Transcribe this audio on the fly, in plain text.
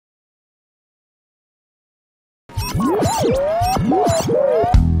The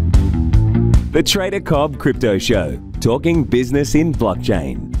Trader Cobb Crypto Show, talking business in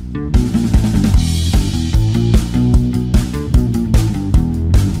blockchain.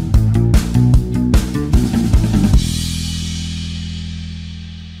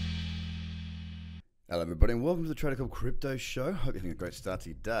 Hello everybody and welcome to the Trader Cobb Crypto Show. Hope you're having a great start to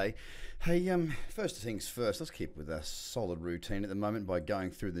your day. Hey, first things first, let's keep with a solid routine at the moment by going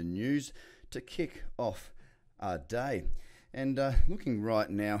through the news to kick off our day. And looking right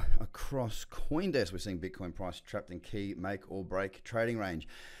now across CoinDesk, we're seeing Bitcoin price trapped in key make or break trading range.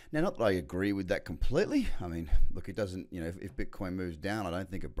 Now, not that I agree with that completely. I mean, look, it doesn't, if Bitcoin moves down, I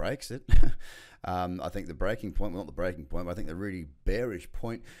don't think it breaks it. I think the breaking point, well, not the breaking point, but I think the really bearish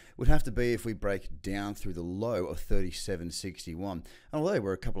point would have to be if we break down through the low of 37.61. And although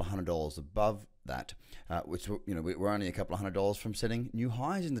we're a couple of $100 above that, which, we're only a couple of $100 from setting new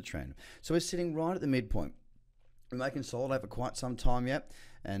highs in the trend. So we're sitting right at the midpoint. We may consolidate for quite some time yet,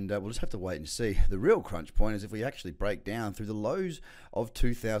 and we'll just have to wait and see. The real crunch point is if we actually break down through the lows of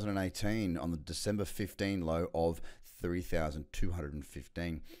 2018 on the December 15 low of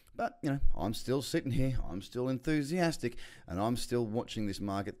 3,215. But, I'm still sitting here, I'm still enthusiastic, and I'm still watching this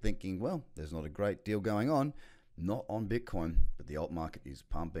market thinking, well, there's not a great deal going on. Not on Bitcoin, but the alt market is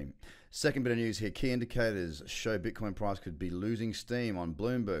pumping. Second bit of news here, key indicators show Bitcoin price could be losing steam on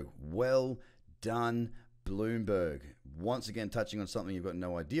Bloomberg. Well done, Bloomberg. Once again, touching on something you've got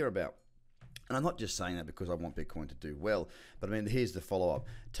no idea about. And I'm not just saying that because I want Bitcoin to do well, but I mean, here's the follow-up.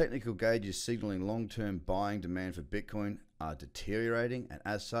 Technical gauges signaling long-term buying demand for Bitcoin are deteriorating, and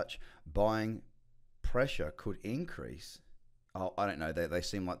as such, buying pressure could increase. Oh, I don't know. They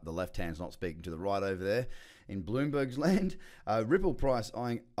seem like the left hand's not speaking to the right over there. In Bloomberg's land, Ripple price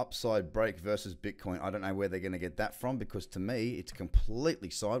eyeing upside break versus Bitcoin. I don't know where they're going to get that from, because to me, it's completely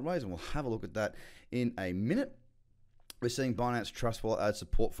sideways, and we'll have a look at that in a minute. We're seeing Binance Trust Wallet add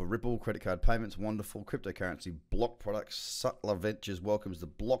support for Ripple, credit card payments, wonderful cryptocurrency block products. Sutler Ventures welcomes the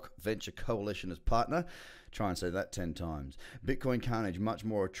Block Venture Coalition as partner. Try and say that 10 times. Bitcoin carnage much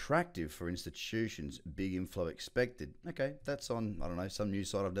more attractive for institutions. Big inflow expected. Okay, that's on, I don't know, some news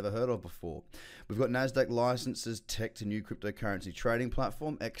site I've never heard of before. We've got NASDAQ licenses, tech to new cryptocurrency trading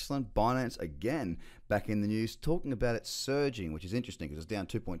platform. Excellent. Binance, again, back in the news, talking about it surging, which is interesting because it's down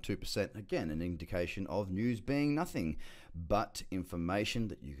 2.2%. Again, an indication of news being nothing but information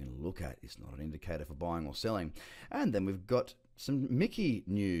that you can look at. It's not an indicator for buying or selling. And then we've got some Mickey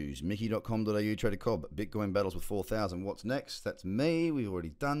news, mickey.com.au, Trader Cobb, Bitcoin battles with 4,000. What's next? That's me. We've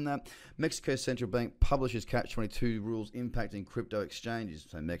already done that. Mexico's central bank publishes Catch-22 rules impacting crypto exchanges.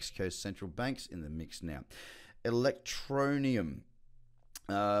 So Mexico's central bank's in the mix now. Electroneum.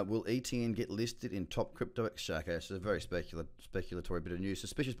 Will ETN get listed in top crypto exchange? Okay, so a very speculatory bit of news.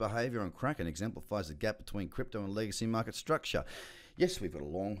 Suspicious behavior on Kraken exemplifies the gap between crypto and legacy market structure. Yes, we've got a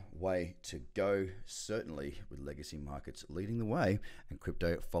long way to go, certainly, with legacy markets leading the way and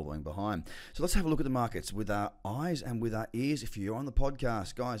crypto following behind. So let's have a look at the markets with our eyes and with our ears. If you're on the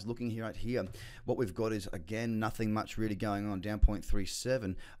podcast, guys, looking here right here, what we've got is, again, nothing much really going on, down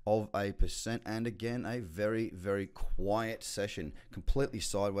 0.37%, and again, a very, very quiet session, completely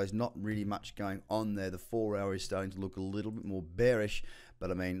sideways, not really much going on there. The 4 hour is starting to look a little bit more bearish,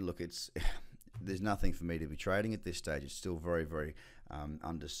 but I mean, look, there's nothing for me to be trading at this stage. It's still very, very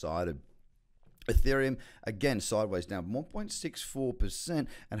undecided. Ethereum, again, sideways down 1.64%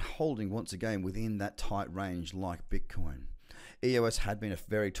 and holding once again within that tight range like Bitcoin. EOS had been a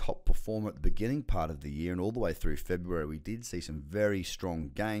very top performer at the beginning part of the year, and all the way through February we did see some very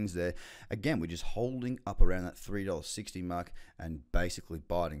strong gains there. Again, we're just holding up around that $3.60 mark and basically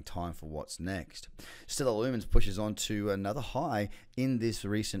biding time for what's next. Stellar Lumens pushes on to another high in this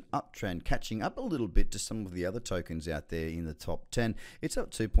recent uptrend, catching up a little bit to some of the other tokens out there in the top 10. It's up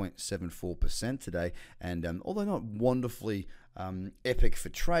 2.74% today, and although not wonderfully epic for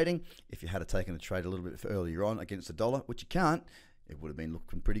trading, if you had taken a trade a little bit earlier on against the dollar, which you can't, it would have been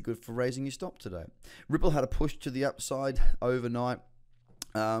looking pretty good for raising your stop today. Ripple had a push to the upside overnight.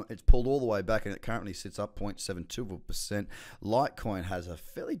 It's pulled all the way back and it currently sits up 0.72%. Litecoin has a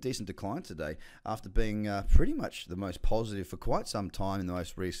fairly decent decline today after being pretty much the most positive for quite some time in the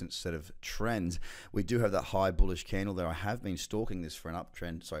most recent set of trends. We do have that high bullish candle there. I have been stalking this for an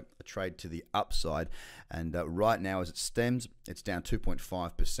uptrend, sorry, a trade to the upside, and right now as it stems, it's down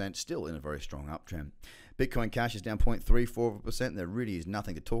 2.5%, still in a very strong uptrend. Bitcoin Cash is down 0.34%. There really is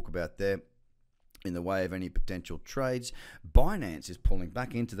nothing to talk about there. in the way of any potential trades. Binance is pulling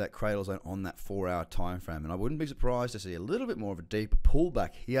back into that cradle zone on that 4-hour time frame, and I wouldn't be surprised to see a little bit more of a deeper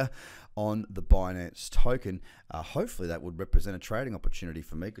pullback here on the Binance token. Hopefully that would represent a trading opportunity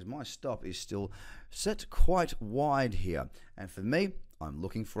for me, because my stop is still set quite wide here, and for me, I'm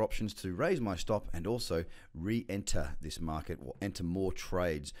looking for options to raise my stop and also re-enter this market or enter more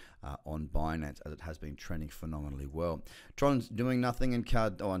trades on Binance, as it has been trending phenomenally well. Tron's doing nothing, and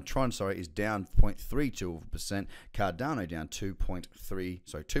Tron is down 0.32%. Cardano down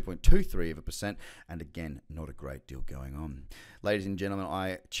 2.23%, and again, not a great deal going on. Ladies and gentlemen,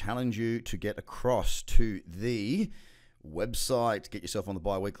 I challenge you to get across to the website, get yourself on the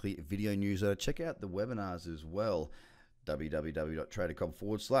bi-weekly video newsletter. Check out the webinars as well.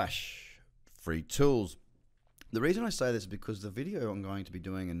 www.tradercobb.com/free tools. The reason I say this is because the video I'm going to be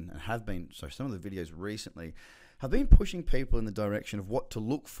doing, and have been, so some of the videos recently, have been pushing people in the direction of what to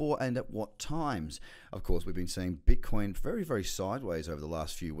look for and at what times. Of course, we've been seeing Bitcoin very, very sideways over the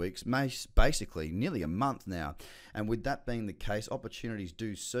last few weeks, basically nearly a month now. And with that being the case, opportunities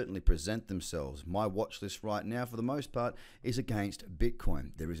do certainly present themselves. My watch list right now, for the most part, is against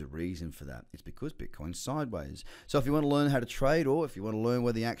Bitcoin. There is a reason for that. It's because Bitcoin's sideways. So if you want to learn how to trade, or if you want to learn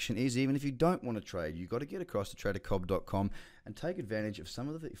where the action is, even if you don't want to trade, you've got to get across to tradercobb.com and take advantage of some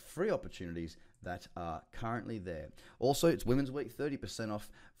of the free opportunities that are currently there. Also, it's Women's Week, 30%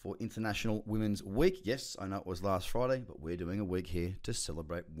 off for International Women's Week. Yes, I know it was last Friday, but we're doing a week here to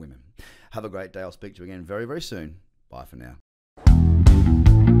celebrate women. Have a great day. I'll speak to you again very, very soon. Bye for now.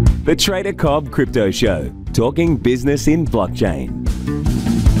 The Trader Cobb Crypto Show, talking business in blockchain.